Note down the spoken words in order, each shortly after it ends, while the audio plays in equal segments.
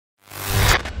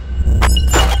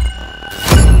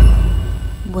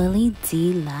Willie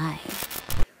D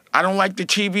Live. I don't like the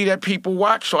TV that people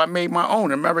watch, so I made my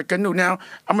own, America New. Now,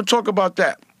 I'm going to talk about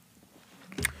that.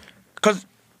 Because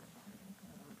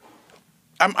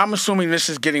I'm assuming this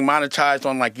is getting monetized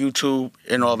on, like, YouTube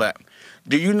and all that.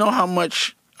 Do you know how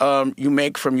much you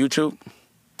make from YouTube?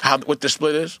 What the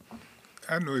split is?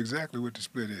 I know exactly what the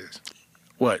split is.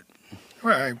 What?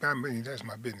 Well, I mean, that's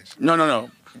my business. No.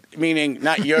 Meaning,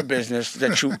 not your business,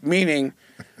 meaning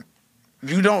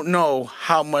you don't know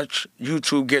how much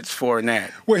YouTube gets for an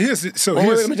ad. Well, here's it. So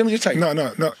here's, let me just tell you.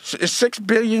 No. It's $6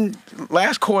 billion.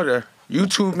 Last quarter,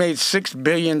 YouTube made $6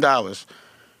 billion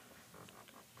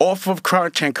off of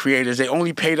content creators. They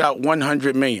only paid out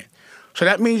 $100 million. So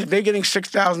that means if they're getting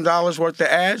 $6,000 worth of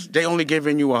ads, they only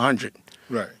giving you $100.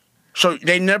 Right. So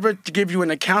they never give you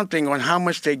an accounting on how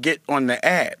much they get on the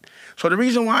ad. So the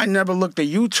reason why I never looked at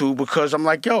YouTube, because I'm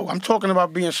like, yo, I'm talking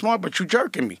about being smart, but you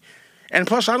jerking me. And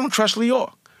plus, I don't trust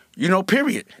Lyor.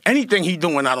 Period. Anything he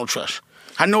doing, I don't trust.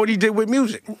 I know what he did with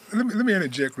music. Let me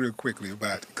interject real quickly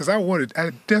about it, because I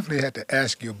definitely had to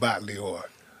ask you about Lyor.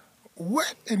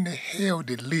 What in the hell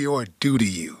did Lyor do to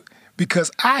you? Because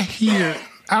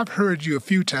I've heard you a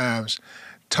few times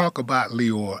talk about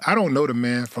Lyor. I don't know the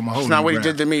man from a whole. It's not what he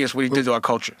did to me. It's what he did to our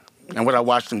culture, and what I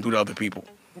watched him do to other people.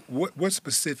 What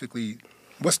specifically?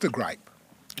 What's the gripe?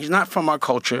 He's not from our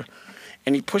culture,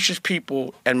 and he pushes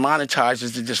people and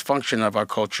monetizes the dysfunction of our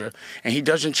culture, and he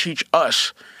doesn't teach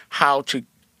us how to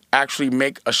actually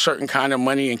make a certain kind of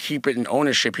money and keep it in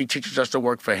ownership. He teaches us to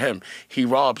work for him. He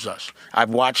robs us. I've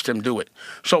watched him do it.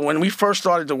 So when we first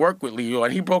started to work with Lyor,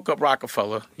 and he broke up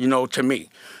Rockefeller, to me,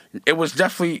 it was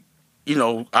definitely,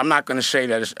 I'm not going to say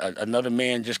that it's another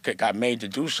man just got made to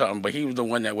do something, but he was the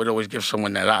one that would always give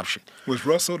someone that option. Was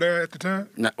Russell there at the time?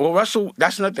 No, well, Russell,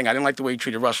 that's another thing. I didn't like the way he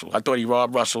treated Russell. I thought he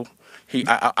robbed Russell.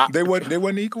 They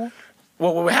weren't equal?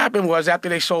 Well, what happened was after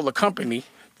they sold the company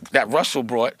that Russell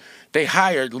brought, they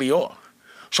hired Lyor.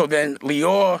 So then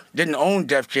Lyor didn't own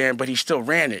Def Jam, but he still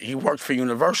ran it. He worked for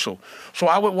Universal. So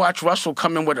I would watch Russell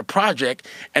come in with a project,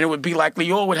 and it would be like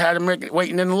Lyor would have him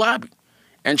waiting in the lobby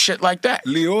and shit like that.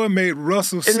 Lyor made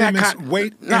Russell Simmons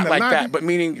wait in the lobby? Not like that, but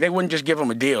meaning they wouldn't just give him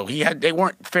a deal. They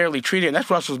weren't fairly treated, and that's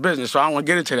Russell's business, so I don't want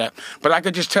to get into that. But I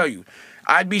could just tell you,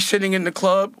 I'd be sitting in the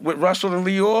club with Russell and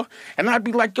Lyor, and I'd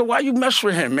be like, yo, why you mess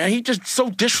with him, man? He just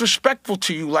so disrespectful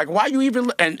to you. Like, why you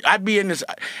even... And I'd be in this...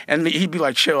 And he'd be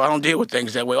like, chill, I don't deal with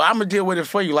things that way. Well, I'm going to deal with it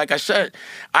for you. Like I said,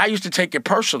 I used to take it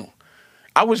personal.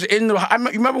 I was in the...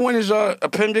 You remember when his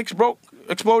appendix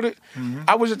exploded? Mm-hmm.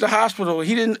 I was at the hospital. I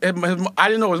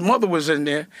didn't know his mother was in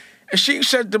there. And she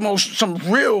said some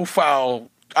real foul...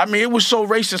 I mean, it was so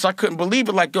racist, I couldn't believe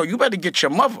it. Like, yo, you better get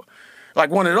your mother. Like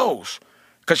one of those.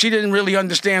 Because she didn't really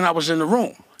understand I was in the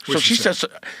room. So she said,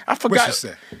 I forgot. What she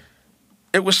said?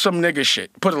 It was some nigga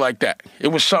shit. Put it like that. It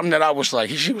was something that I was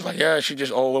like, she was like, yeah, she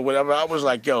just old or whatever. I was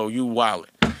like, yo, you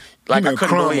wildin'. Like, I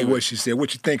couldn't believe what she said.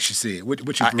 What you think she said? What you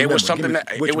remember? It was something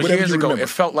it was years ago. It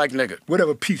felt like nigga.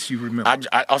 Whatever piece you remember.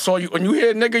 I saw you, when you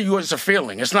hear nigga, it's a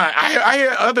feeling. It's not, I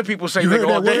hear other people say nigga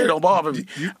all day, it don't bother me.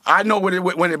 I know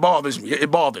when it bothers me. It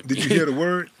bothered me. Did you hear the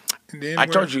word? I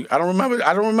told you, I don't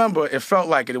remember. It felt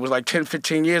like it. It was like 10,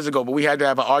 15 years ago, but we had to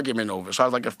have an argument over it. So I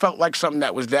was like, it felt like something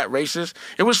that was that racist.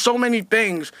 It was so many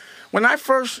things. When I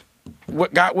first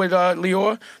got with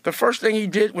Lyor, the first thing he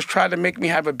did was try to make me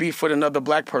have a beef with another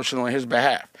black person on his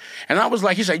behalf. And I was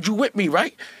like, he said, you with me,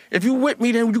 right? If you with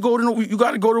me, then you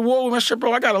got to go to war with me. I said,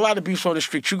 bro, I got a lot of beefs on the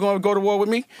street. You going to go to war with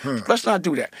me? Let's not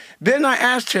do that. Then I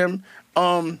asked him,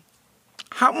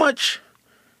 how much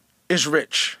is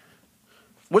rich?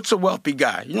 What's a wealthy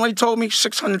guy? You know what he told me?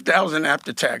 $600,000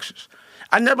 after taxes.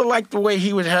 I never liked the way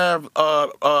he would have,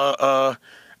 and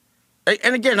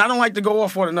again, I don't like to go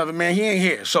off on another man. He ain't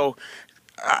here. So,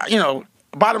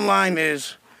 bottom line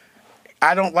is,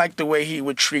 I don't like the way he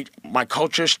would treat my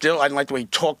culture still. I didn't like the way he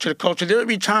talked to the culture. There would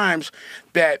be times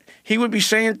that he would be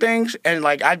saying things, and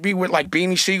like I'd be with like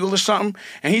Beanie Siegel or something,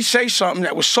 and he'd say something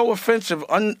that was so offensive,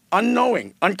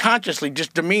 unknowing, unconsciously,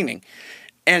 just demeaning.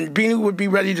 And Beanie would be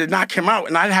ready to knock him out,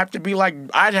 and I'd have to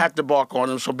bark on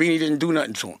him so Beanie didn't do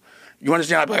nothing to him. You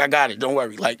understand? I'd be like, I got it, don't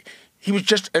worry. Like, he was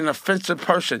just an offensive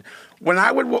person.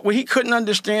 What he couldn't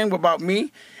understand about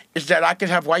me is that I could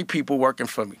have white people working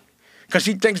for me. Because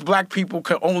he thinks black people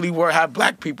could only have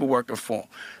black people working for him.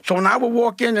 So when I would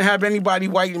walk in and have anybody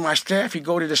white in my staff, he'd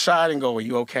go to the side and go, are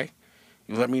you okay?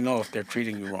 You let me know if they're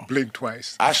treating you wrong. Blink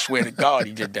twice. I swear to God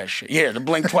he did that shit. Yeah, the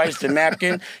blink twice, the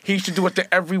napkin. He used to do it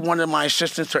to every one of my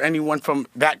assistants or anyone from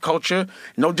that culture.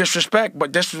 No disrespect,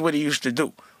 but this is what he used to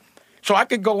do. So I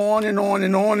could go on and on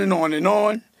and on and on and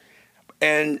on.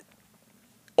 And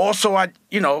also, I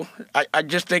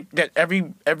just think that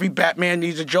every Batman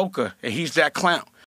needs a Joker, and he's that clown.